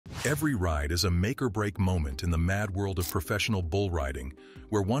Every ride is a make-or-break moment in the mad world of professional bull riding,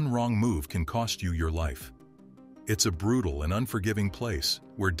 where one wrong move can cost you your life. It's a brutal and unforgiving place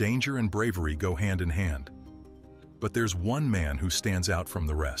where danger and bravery go hand in hand. But there's one man who stands out from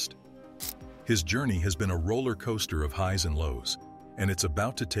the rest. His journey has been a roller coaster of highs and lows, and it's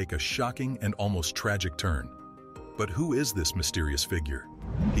about to take a shocking and almost tragic turn. But who is this mysterious figure?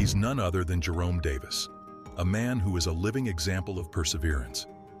 He's none other than Jerome Davis, a man who is a living example of perseverance.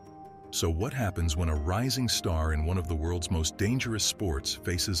 So what happens when a rising star in one of the world's most dangerous sports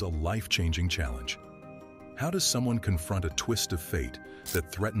faces a life-changing challenge? How does someone confront a twist of fate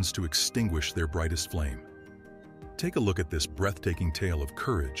that threatens to extinguish their brightest flame? Take a look at this breathtaking tale of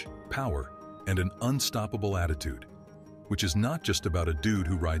courage, power, and an unstoppable attitude, which is not just about a dude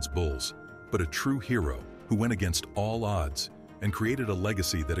who rides bulls, but a true hero who went against all odds and created a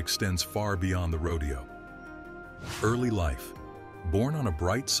legacy that extends far beyond the rodeo. Early life. Born on a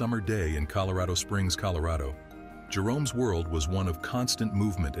bright summer day in Colorado Springs, Colorado, Jerome's world was one of constant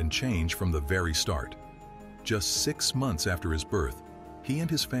movement and change from the very start. Just 6 months after his birth, he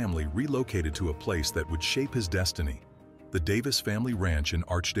and his family relocated to a place that would shape his destiny, the Davis family ranch in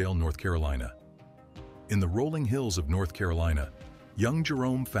Archdale, North Carolina. In the rolling hills of North Carolina, young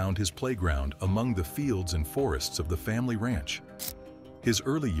Jerome found his playground among the fields and forests of the family ranch. His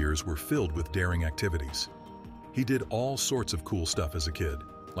early years were filled with daring activities. He did all sorts of cool stuff as a kid,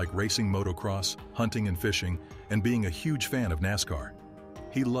 like racing motocross, hunting and fishing, and being a huge fan of NASCAR.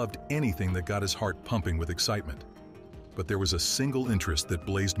 He loved anything that got his heart pumping with excitement. But there was a single interest that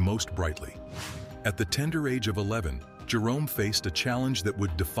blazed most brightly. At the tender age of 11, Jerome faced a challenge that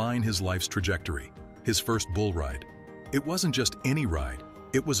would define his life's trajectory: his first bull ride. It wasn't just any ride,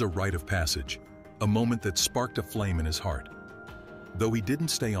 it was a rite of passage, a moment that sparked a flame in his heart. Though he didn't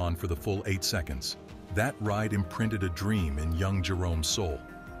stay on for the full 8 seconds, that ride imprinted a dream in young Jerome's soul.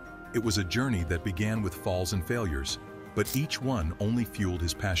 It was a journey that began with falls and failures, but each one only fueled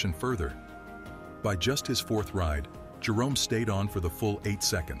his passion further. By just his 4th ride, Jerome stayed on for the full 8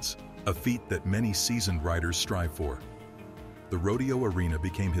 seconds, a feat that many seasoned riders strive for. The rodeo arena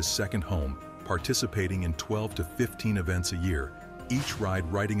became his second home, participating in 12 to 15 events a year, each ride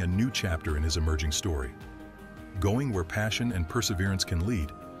writing a new chapter in his emerging story. Going where passion and perseverance can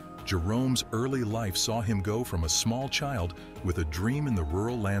lead, Jerome's early life saw him go from a small child with a dream in the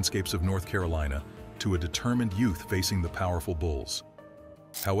rural landscapes of North Carolina to a determined youth facing the powerful bulls.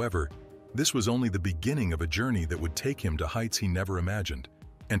 However, this was only the beginning of a journey that would take him to heights he never imagined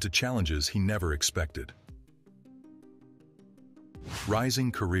and to challenges he never expected.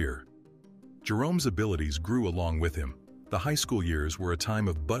 Rising career. Jerome's abilities grew along with him. The high school years were a time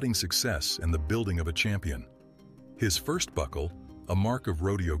of budding success and the building of a champion. His first buckle, a mark of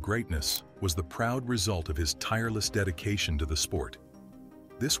rodeo greatness, was the proud result of his tireless dedication to the sport.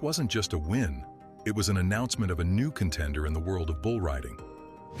 This wasn't just a win, it was an announcement of a new contender in the world of bull riding.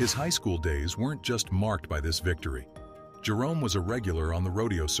 His high school days weren't just marked by this victory. Jerome was a regular on the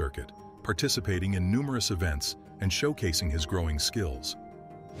rodeo circuit, participating in numerous events and showcasing his growing skills.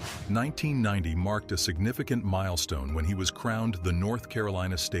 1990 marked a significant milestone when he was crowned the North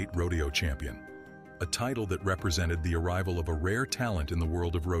Carolina State Rodeo Champion, a title that represented the arrival of a rare talent in the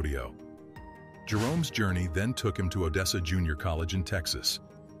world of rodeo. Jerome's journey then took him to Odessa Junior College in Texas,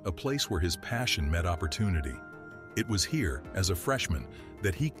 a place where his passion met opportunity. It was here, as a freshman,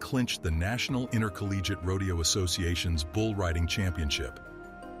 that he clinched the National Intercollegiate Rodeo Association's Bull Riding Championship.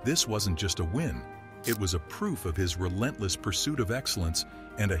 This wasn't just a win, it was a proof of his relentless pursuit of excellence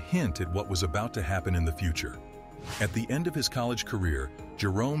and a hint at what was about to happen in the future. At the end of his college career,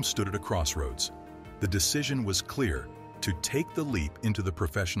 Jerome stood at a crossroads. The decision was clear: to take the leap into the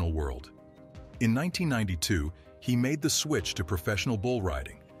professional world. In 1992, he made the switch to professional bull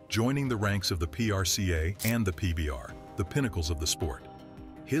riding, joining the ranks of the PRCA and the PBR, the pinnacles of the sport.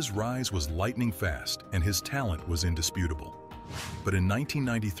 His rise was lightning fast, and his talent was indisputable. But in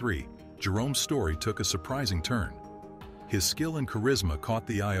 1993, Jerome's story took a surprising turn. His skill and charisma caught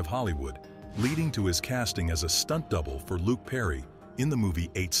the eye of Hollywood, leading to his casting as a stunt double for Luke Perry in the movie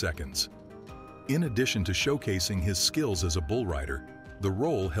 8 Seconds. In addition to showcasing his skills as a bull rider, the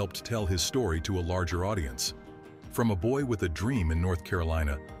role helped tell his story to a larger audience. From a boy with a dream in North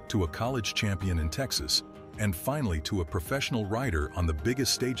Carolina to a college champion in Texas, and finally to a professional rider on the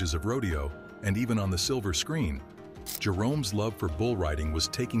biggest stages of rodeo and even on the silver screen, Jerome's love for bull riding was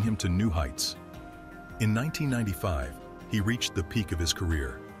taking him to new heights. In 1995, he reached the peak of his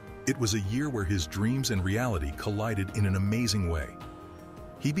career. It was a year where his dreams and reality collided in an amazing way.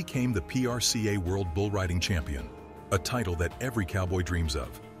 He became the PRCA World Bull Riding Champion, a title that every cowboy dreams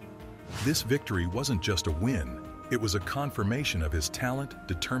of. This victory wasn't just a win, It was a confirmation of his talent,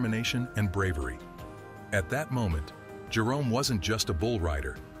 determination, and bravery. At that moment, Jerome wasn't just a bull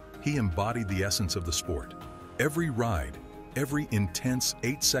rider. He embodied the essence of the sport. Every ride, every intense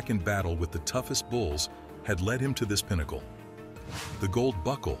 8-second battle with the toughest bulls had led him to this pinnacle. The gold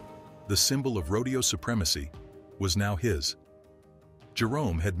buckle, the symbol of rodeo supremacy, was now his.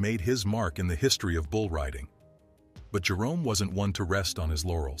 Jerome had made his mark in the history of bull riding. But Jerome wasn't one to rest on his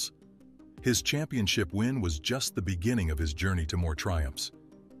laurels. His championship win was just the beginning of his journey to more triumphs.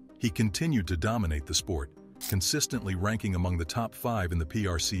 He continued to dominate the sport, consistently ranking among the top 5 in the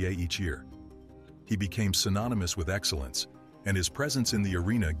PRCA each year. He became synonymous with excellence, and his presence in the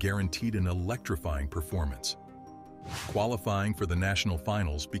arena guaranteed an electrifying performance. Qualifying for the national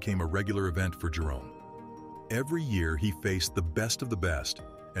finals became a regular event for Jerome. Every year he faced the best of the best,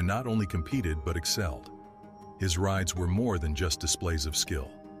 and not only competed but excelled. His rides were more than just displays of skill.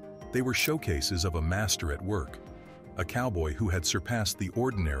 They were showcases of a master at work, a cowboy who had surpassed the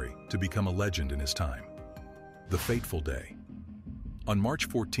ordinary to become a legend in his time. The fateful day. On March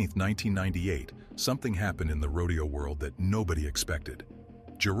 14, 1998, something happened in the rodeo world that nobody expected.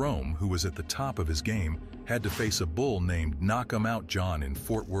 Jerome, who was at the top of his game, had to face a bull named Knock 'em Out John in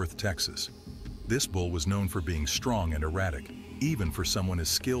Fort Worth, Texas. This bull was known for being strong and erratic, even for someone as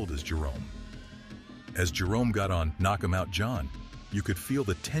skilled as Jerome. As Jerome got on Knock 'em Out John, you could feel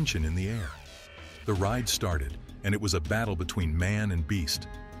the tension in the air. The ride started, and it was a battle between man and beast,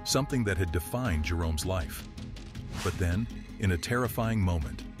 something that had defined Jerome's life. But then, in a terrifying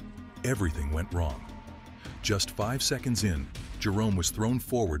moment, everything went wrong. Just 5 seconds in, Jerome was thrown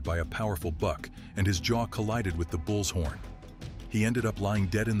forward by a powerful buck, and his jaw collided with the bull's horn. He ended up lying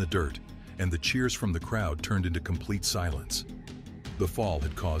dead in the dirt, and the cheers from the crowd turned into complete silence. The fall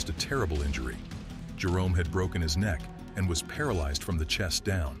had caused a terrible injury. Jerome had broken his neck and was paralyzed from the chest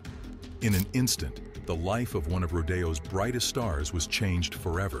down. In an instant, the life of one of rodeo's brightest stars was changed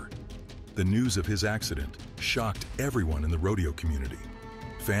forever. The news of his accident shocked everyone in the rodeo community.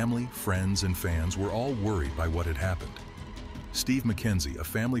 Family, friends, and fans were all worried by what had happened. Steve McKenzie, a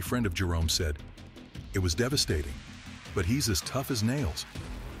family friend of Jerome, said, "It was devastating, but he's as tough as nails.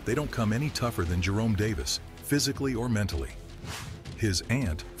 They don't come any tougher than Jerome Davis, physically or mentally." His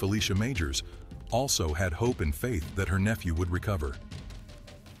aunt, Felicia Majors, also had hope and faith that her nephew would recover.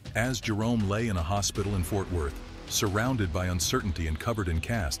 As Jerome lay in a hospital in Fort Worth, surrounded by uncertainty and covered in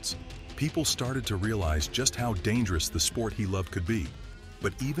casts, people started to realize just how dangerous the sport he loved could be.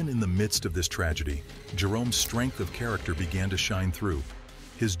 But even in the midst of this tragedy, Jerome's strength of character began to shine through.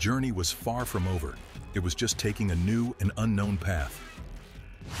 His journey was far from over. It was just taking a new and unknown path.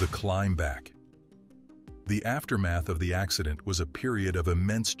 The climb back. The aftermath of the accident was a period of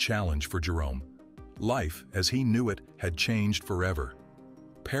immense challenge for Jerome. Life, as he knew it, had changed forever.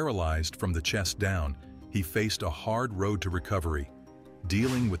 Paralyzed from the chest down, he faced a hard road to recovery,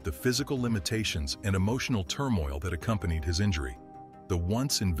 dealing with the physical limitations and emotional turmoil that accompanied his injury. The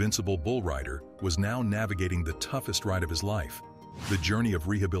once invincible bull rider was now navigating the toughest ride of his life, the journey of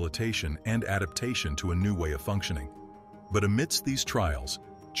rehabilitation and adaptation to a new way of functioning. But amidst these trials,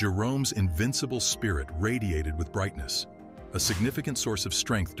 Jerome's invincible spirit radiated with brightness. A significant source of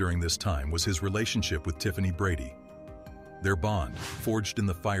strength during this time was his relationship with Tiffany Brady. Their bond, forged in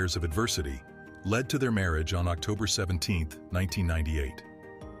the fires of adversity, led to their marriage on October 17, 1998.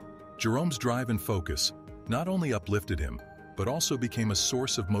 Jerome's drive and focus not only uplifted him, but also became a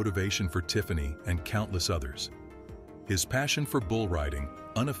source of motivation for Tiffany and countless others. His passion for bull riding,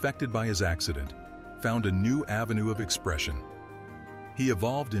 unaffected by his accident, found a new avenue of expression. He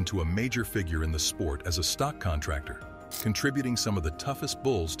evolved into a major figure in the sport as a stock contractor, contributing some of the toughest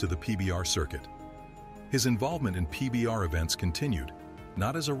bulls to the PBR circuit. His involvement in PBR events continued,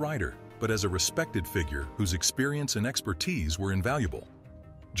 not as a rider, but as a respected figure whose experience and expertise were invaluable.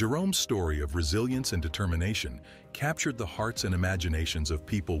 Jerome's story of resilience and determination captured the hearts and imaginations of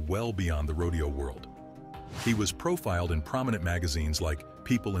people well beyond the rodeo world. He was profiled in prominent magazines like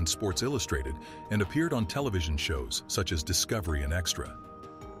People and Sports Illustrated and appeared on television shows such as Discovery and Extra.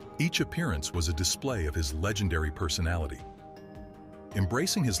 Each appearance was a display of his legendary personality.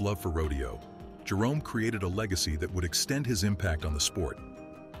 Embracing his love for rodeo, Jerome created a legacy that would extend his impact on the sport.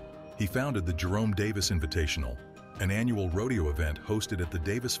 He founded the Jerome Davis Invitational, an annual rodeo event hosted at the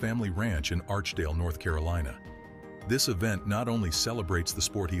Davis Family Ranch in Archdale, North Carolina. This event not only celebrates the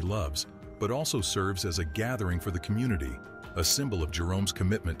sport he loves, but also serves as a gathering for the community, a symbol of Jerome's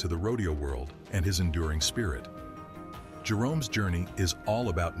commitment to the rodeo world and his enduring spirit. Jerome's journey is all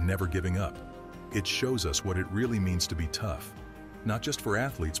about never giving up. It shows us what it really means to be tough. Not just for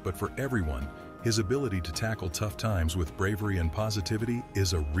athletes, but for everyone, his ability to tackle tough times with bravery and positivity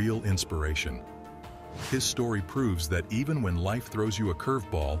is a real inspiration. His story proves that even when life throws you a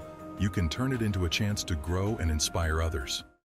curveball, you can turn it into a chance to grow and inspire others.